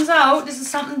hope it comes out. This is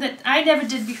something that I never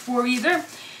did before either.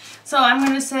 So I'm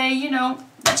going to say, you know,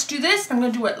 let's do this. I'm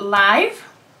going to do it live.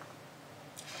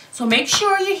 So make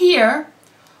sure you're here,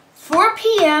 4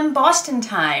 p.m. Boston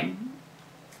time,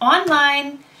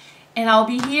 online, and I'll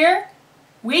be here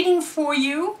waiting for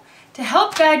you to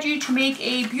help guide you to make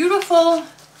a beautiful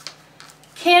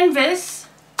canvas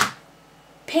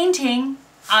painting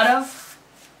out of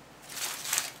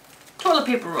toilet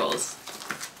paper rolls.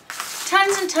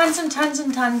 Tons and tons and tons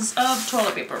and tons of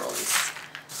toilet paper rolls.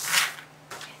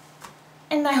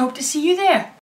 And I hope to see you there.